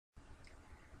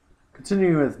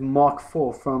Continuing with Mark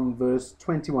 4 from verse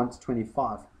 21 to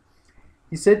 25.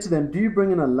 He said to them, "Do you bring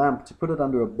in a lamp to put it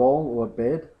under a bowl or a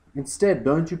bed? Instead,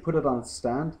 don't you put it on a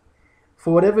stand?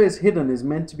 For whatever is hidden is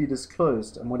meant to be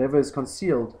disclosed, and whatever is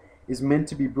concealed is meant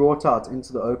to be brought out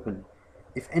into the open.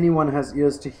 If anyone has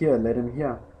ears to hear, let him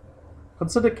hear.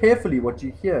 Consider carefully what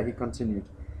you hear," he continued.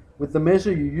 "With the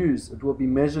measure you use, it will be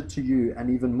measured to you,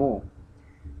 and even more.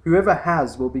 Whoever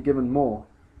has will be given more.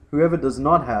 Whoever does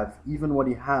not have, even what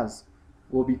he has,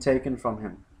 will be taken from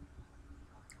him."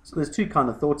 So there's two kind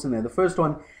of thoughts in there. The first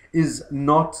one is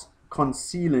not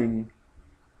concealing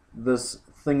this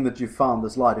thing that you found,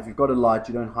 this light. If you've got a light,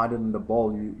 you don't hide it in the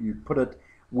bowl. You put it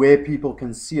where people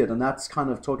can see it. And that's kind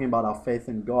of talking about our faith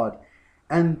in God.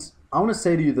 And I want to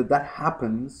say to you that that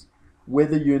happens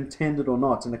whether you intend it or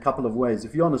not in a couple of ways.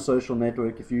 If you're on a social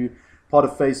network, if you're part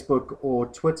of Facebook or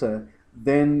Twitter,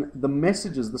 then the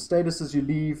messages, the statuses you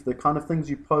leave, the kind of things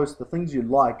you post, the things you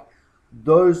like,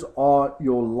 those are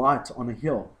your light on a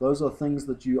hill. Those are things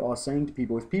that you are saying to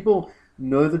people. If people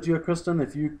know that you're a Christian,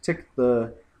 if you tick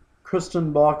the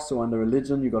Christian box or under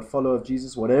religion, you got follower of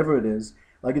Jesus, whatever it is,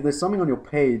 like if there's something on your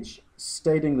page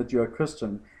stating that you're a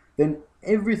Christian, then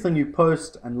everything you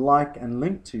post and like and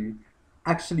link to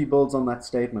actually builds on that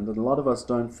statement. And a lot of us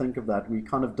don't think of that. We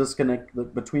kind of disconnect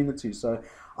between the two. So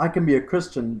I can be a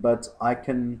Christian, but I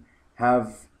can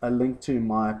have a link to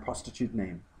my prostitute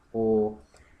name, or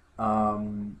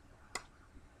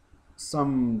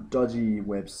some dodgy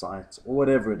website, or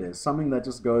whatever it is, something that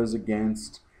just goes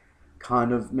against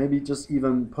kind of maybe just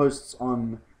even posts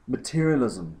on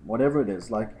materialism, whatever it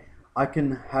is. Like I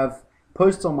can have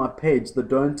posts on my page that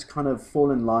don't kind of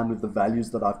fall in line with the values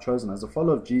that I've chosen. As a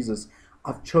follower of Jesus,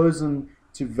 I've chosen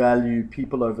to value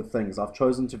people over things. I've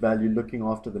chosen to value looking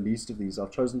after the least of these.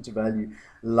 I've chosen to value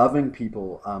loving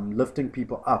people, lifting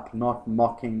people up, not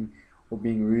mocking or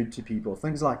being rude to people,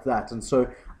 things like that. And so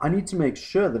I need to make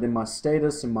sure that in my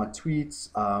status, in my tweets,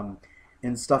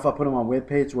 in stuff I put on my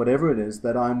webpage, whatever it is,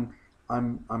 that I'm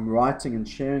writing and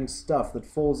sharing stuff that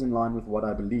falls in line with what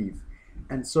I believe.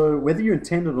 And so whether you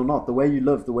intend it or not, the way you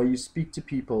live, the way you speak to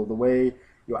people, the way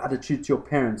your attitude to your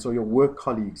parents or your work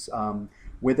colleagues,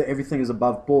 whether everything is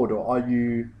above board, or are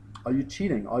you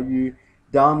cheating? Are you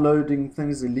downloading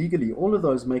things illegally? All of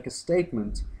those make a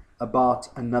statement about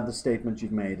another statement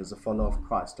you've made as a follower of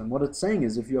Christ. And what it's saying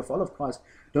is, if you're a follower of Christ,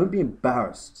 don't be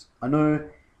embarrassed. I know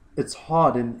it's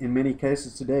hard in many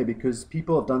cases today because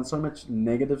people have done so much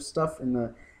negative stuff in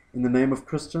the name of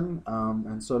Christian,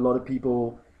 and so a lot of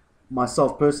people,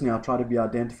 myself personally, I try to be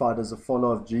identified as a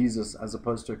follower of Jesus as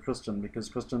opposed to a Christian, because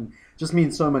Christian just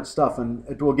means so much stuff, and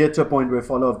it will get to a point where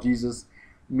follower of Jesus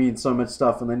means so much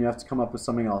stuff, and then you have to come up with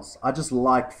something else. I just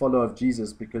like follower of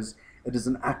Jesus because it is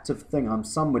an active thing. I'm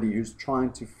somebody who's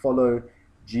trying to follow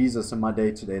Jesus in my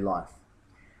day-to-day life.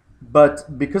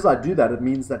 But because I do that, it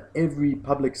means that every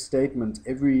public statement,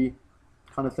 every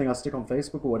kind of thing I stick on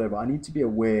Facebook or whatever, I need to be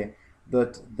aware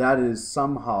that that is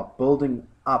somehow building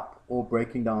up or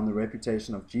breaking down the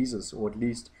reputation of Jesus, or at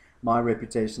least my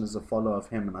reputation as a follower of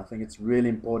him. And I think it's really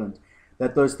important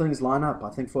that those things line up. I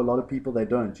think for a lot of people, they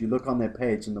don't. You look on their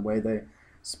page and the way they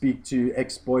speak to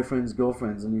ex-boyfriends,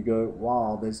 girlfriends, and you go,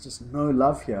 wow, there's just no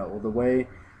love here, or the way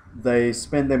they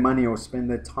spend their money or spend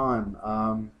their time.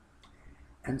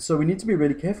 And so we need to be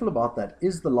really careful about that.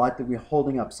 Is the light that we're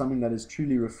holding up something that is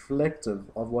truly reflective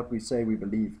of what we say we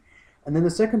believe? And then the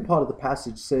second part of the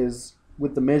passage says,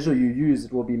 with the measure you use,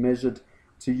 it will be measured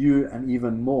to you, and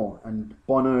even more. And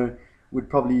Bono would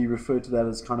probably refer to that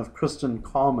as kind of Christian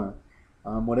karma.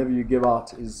 Whatever you give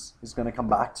out is going to come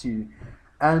back to you.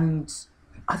 And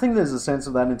I think there's a sense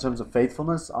of that in terms of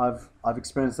faithfulness. I've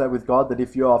experienced that with God, that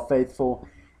if you are faithful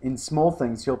in small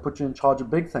things, he'll put you in charge of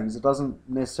big things. It doesn't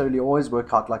necessarily always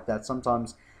work out like that.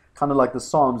 Sometimes, kind of like the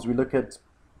Psalms, we look at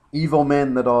evil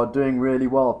men that are doing really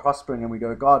well, prospering, and we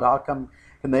go, God, how come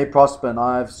can they prosper, and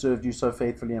I've served you so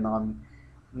faithfully and I'm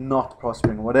not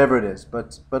prospering, whatever it is.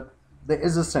 But there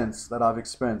is a sense that I've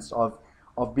experienced of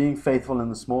being faithful in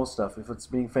the small stuff. If it's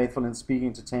being faithful in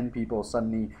speaking to 10 people,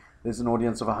 suddenly there's an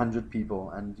audience of 100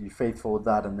 people, and you're faithful with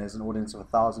that, and there's an audience of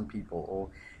 1,000 people, or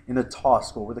in a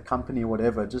task or with a company or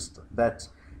whatever, just that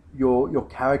your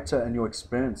character and your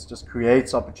experience just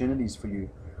creates opportunities for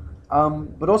you.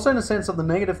 But also in a sense of the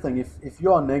negative thing, if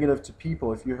you are negative to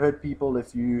people, if you hurt people,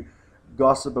 if you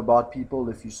gossip about people,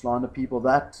 if you slander people,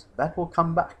 that will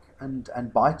come back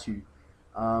and bite you.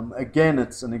 Again,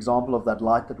 it's an example of that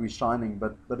light that we're shining,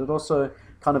 but it also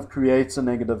kind of creates a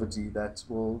negativity that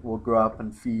will grow up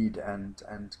and feed and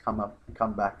come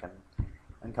back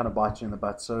and kind of bite you in the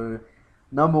butt. So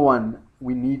number one,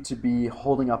 we need to be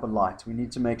holding up a light. We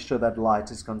need to make sure that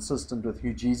light is consistent with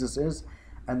who Jesus is,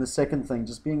 And the second thing,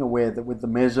 just being aware that with the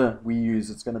measure we use,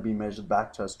 it's going to be measured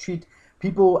back to us. Treat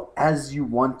people as you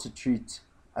want to treat,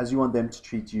 as you want them to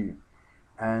treat you.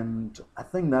 And I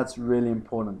think that's really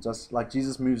important. Just like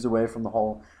Jesus moves away from the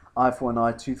whole eye for an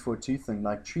eye, tooth for a tooth thing.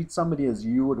 Like, treat somebody as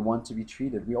you would want to be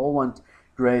treated. We all want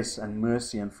grace and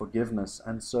mercy and forgiveness.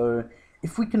 And so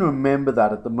if we can remember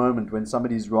that at the moment when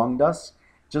somebody's wronged us,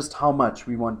 just how much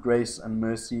we want grace and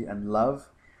mercy and love,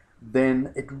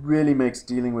 then it really makes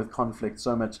dealing with conflict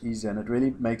so much easier. And it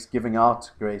really makes giving out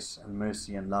grace and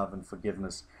mercy and love and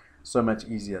forgiveness so much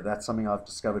easier. That's something I've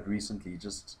discovered recently.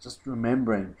 Just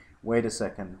remembering, wait a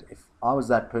second, if I was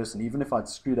that person, even if I'd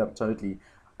screwed up totally,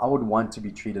 I would want to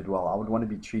be treated well. I would want to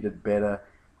be treated better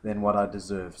than what I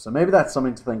deserve. So maybe that's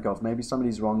something to think of. Maybe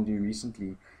somebody's wronged you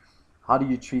recently. How do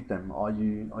you treat them? Are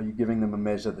you giving them a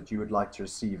measure that you would like to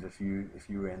receive if you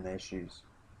were in their shoes?